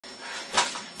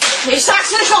Ich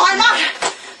sag's nicht noch einmal.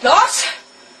 Los!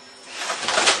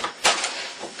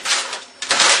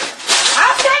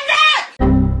 Auf den Weg!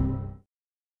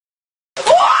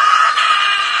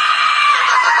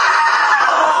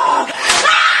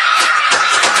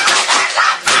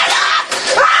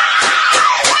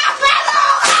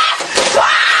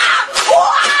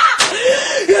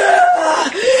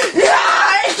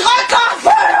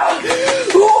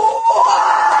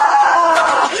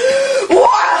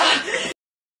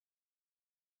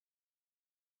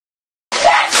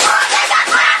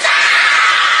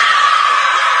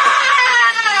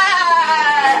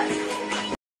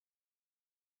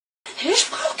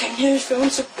 Ich brauche keine Hilfe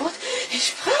und Support.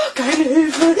 Ich brauche keine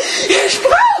Hilfe. Ich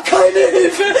brauche keine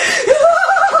Hilfe.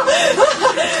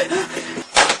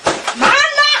 Mann,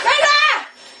 mach wieder!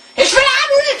 Ich will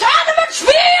nur die Tournament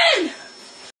spielen!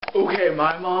 Okay,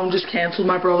 my mom just canceled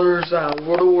my brother's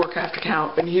World of Warcraft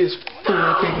account and he is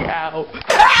freaking out.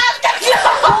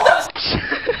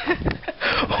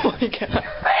 Oh my god.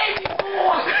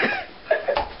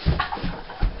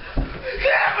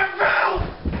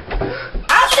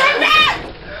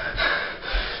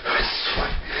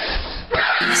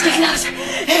 Es geht los! Es geht los!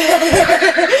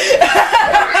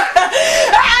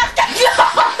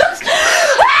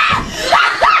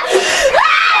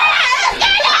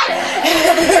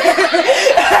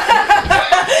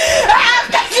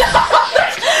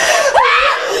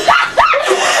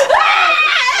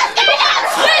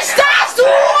 Friss das, du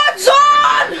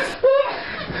Hurensohn!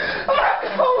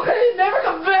 He'll never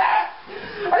come back!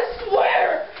 I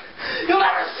swear! You'll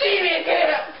never see me again!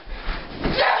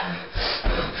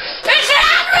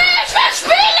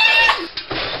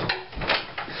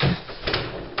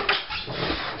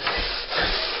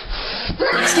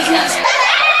 Es geht los!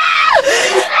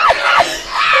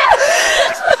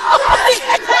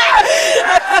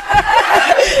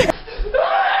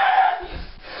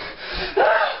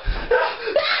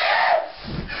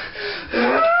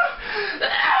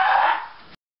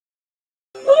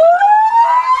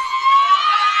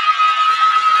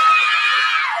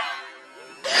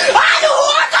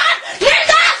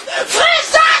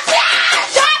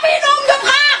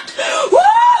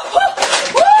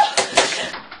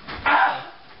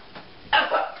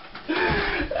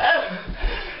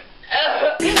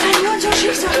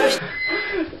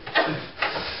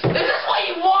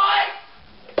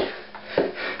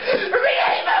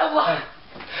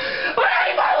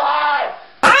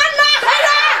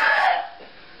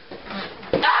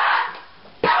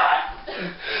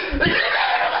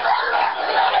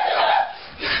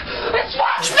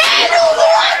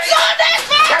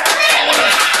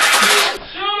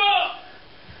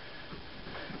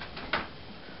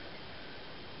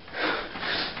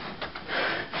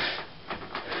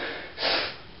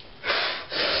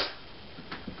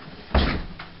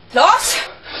 Los!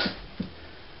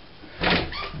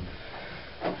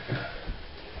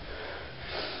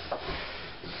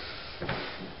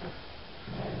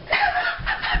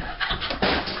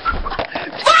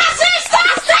 Was ist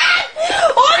das denn?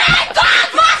 Oh mein Gott,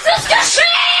 was ist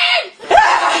geschehen?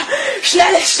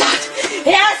 Schnelle Stadt!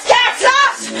 Jetzt geht's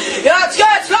los! Jetzt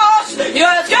geht's los!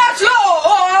 Jetzt geht's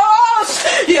los!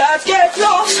 Jetzt geht's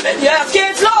los! Jetzt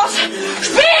geht's los!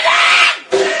 Spielen!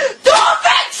 Du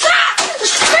Wichser!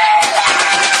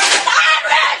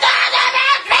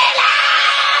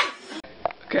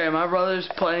 Okay, my brother's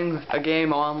playing a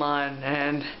game online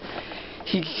and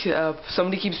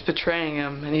somebody keeps betraying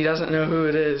him and he doesn't know who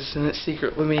it is and it's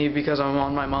secretly me because I'm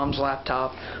on my mom's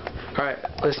laptop. Alright,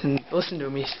 listen to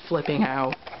him, he's flipping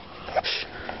out.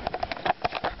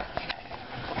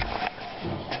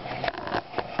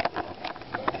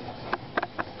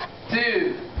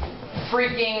 Dude,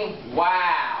 freaking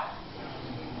wow.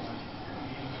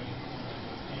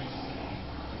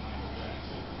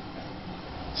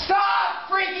 Stop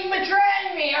freaking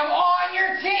betraying me! I'm on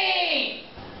your team!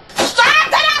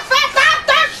 Stop das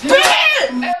verdammte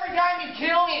Spiel! Every time you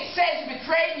kill me, it says you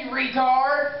betrayed me,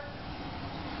 retard!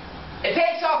 It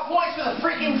takes off points for the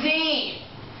freaking team!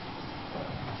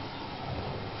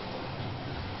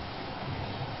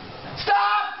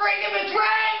 Stop freaking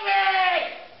betraying me!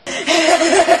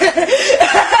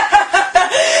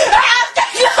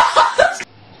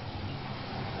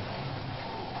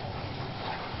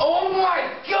 Oh my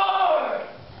god!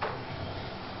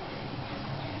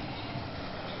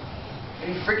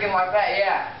 You freaking like that,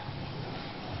 yeah.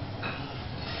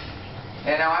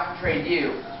 And now I betrayed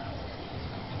you.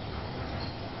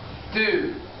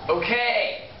 Dude,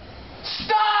 okay.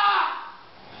 Stop!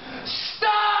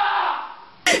 Stop!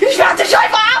 Ich werde dich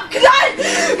einfach abknallen!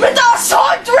 Mit der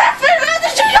Assault Rifle werde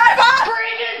ich dich einfach...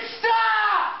 Freaking stop!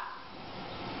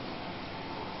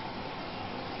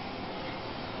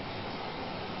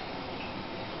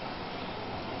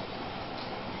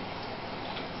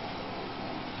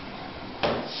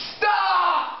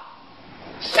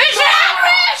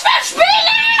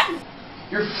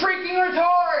 freaking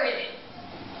retarded!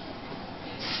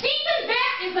 Stephen,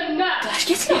 that is enough! Gleich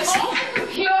geht's los.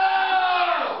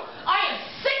 No! I am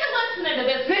sick of listening to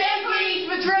this. He's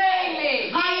betraying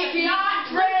me! I am not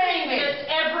betraying listening to this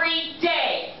every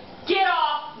day. Get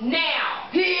off now.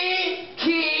 He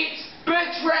keeps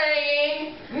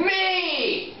betraying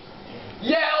me!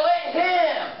 Yell at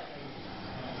him!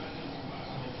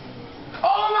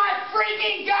 Oh my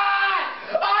freaking God!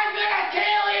 I'm gonna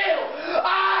kill you! I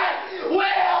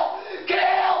will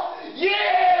kill you!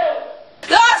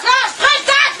 Los, los, friss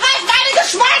das! Friss deine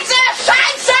Geschwänze!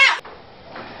 Scheiße!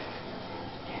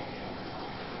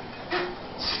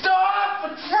 Stop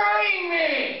betraying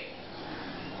me!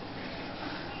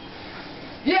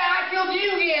 Yeah, I killed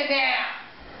you again now!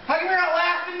 How come you're not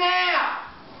laughing now?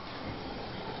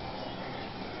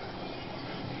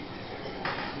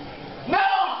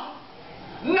 No!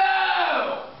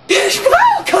 No! Ich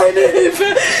brauche keine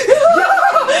Hilfe.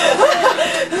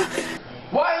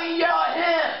 Why do you yell at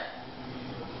him?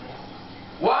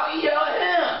 Why do you yell at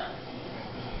him?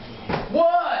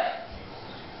 What?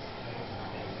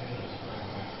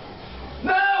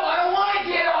 No, I don't want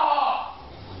to get off!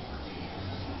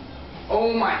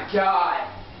 Oh my God.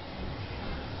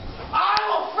 I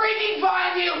will freaking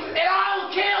find you and I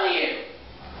will kill you!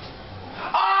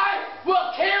 I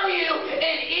will kill you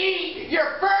and eat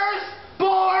your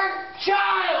firstborn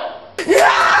child!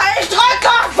 Ja, ich drück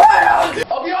auf Feuer.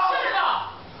 I'll be off. Shut it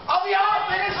off. I'll be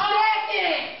off in a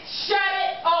second! Shut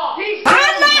it off. He's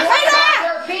Anna,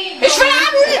 ich will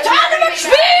Abend mit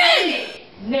spielen.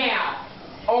 Now.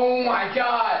 Oh my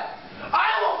God! I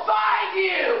will find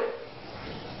you!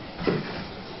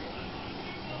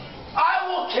 I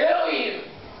will kill you!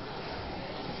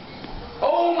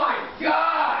 Oh my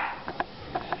God!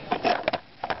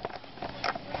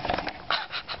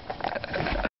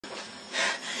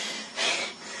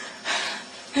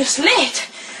 Es lädt.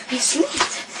 Es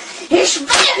lädt. Ich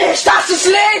will nicht, dass es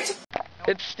lädt.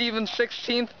 It's Steven's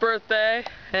 16th birthday,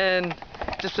 and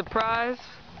it's a surprise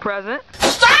present.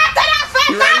 Starte das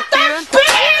You ready, verdammte Steven?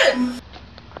 Spiel!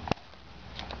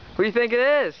 What do you think it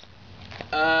is?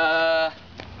 I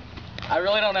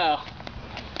really don't know.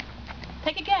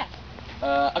 Take a guess.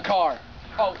 A car.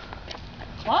 Oh,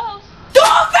 Close. Du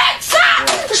Wichser!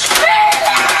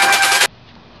 Spiele!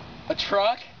 a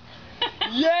truck?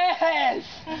 Yes!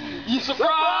 You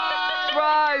surprised!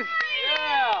 Surprise!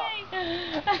 Yeah!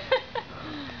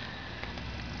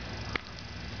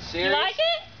 You Serious? like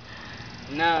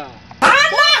it? No. Anna,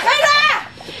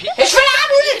 ich will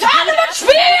Abend mit Don't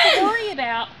spielen! worry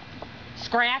about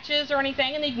scratches or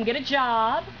anything, and then you can get a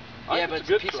job. Yeah, but it's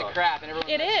a piece of crap. And everyone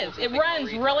It is. feels It like runs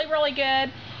a retard. really, really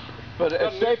good. But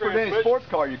it's safer than any sports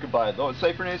car you could buy, though. It's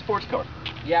safer than any sports car.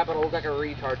 Yeah, but it'll look like a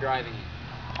retard driving.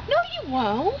 No, you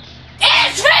won't.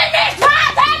 Ich will nicht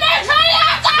warten! Ich will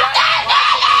jetzt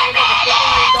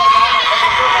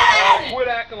Quit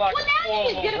acting like Well, a now spoiled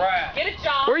you little get brat. get a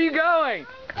job. Where are you going?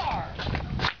 Car.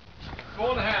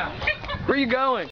 Go in the house. Where are you going?